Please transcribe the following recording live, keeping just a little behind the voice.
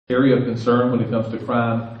area of concern when it comes to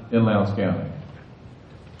crime in Lowndes County?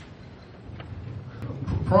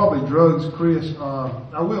 Probably drugs, Chris.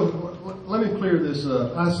 Let me clear this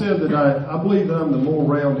up. I said that I believe that I'm the more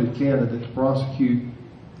rounded candidate to prosecute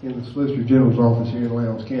in the Solicitor General's office here in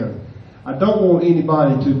Lowndes County. I don't want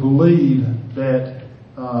anybody to believe that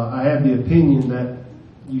I have the opinion that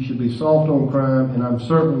you should be soft on crime, and I'm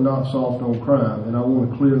certainly not soft on crime, and I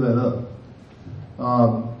want to clear that up.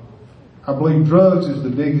 I believe drugs is the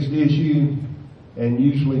biggest issue, and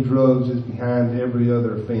usually drugs is behind every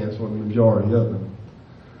other offense, or the majority of them.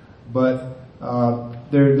 But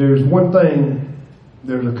there's one thing,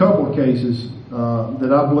 there's a couple of cases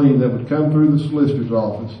that I believe that would come through the solicitor's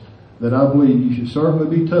office that I believe you should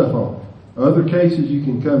certainly be tough on. Other cases you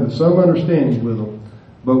can come to some understanding with them,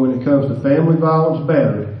 but when it comes to family violence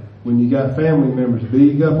battery, when you got family members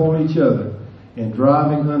beating up on each other and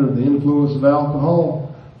driving under the influence of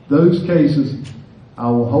alcohol, those cases I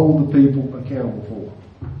will hold the people accountable for.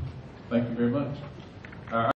 Thank you very much.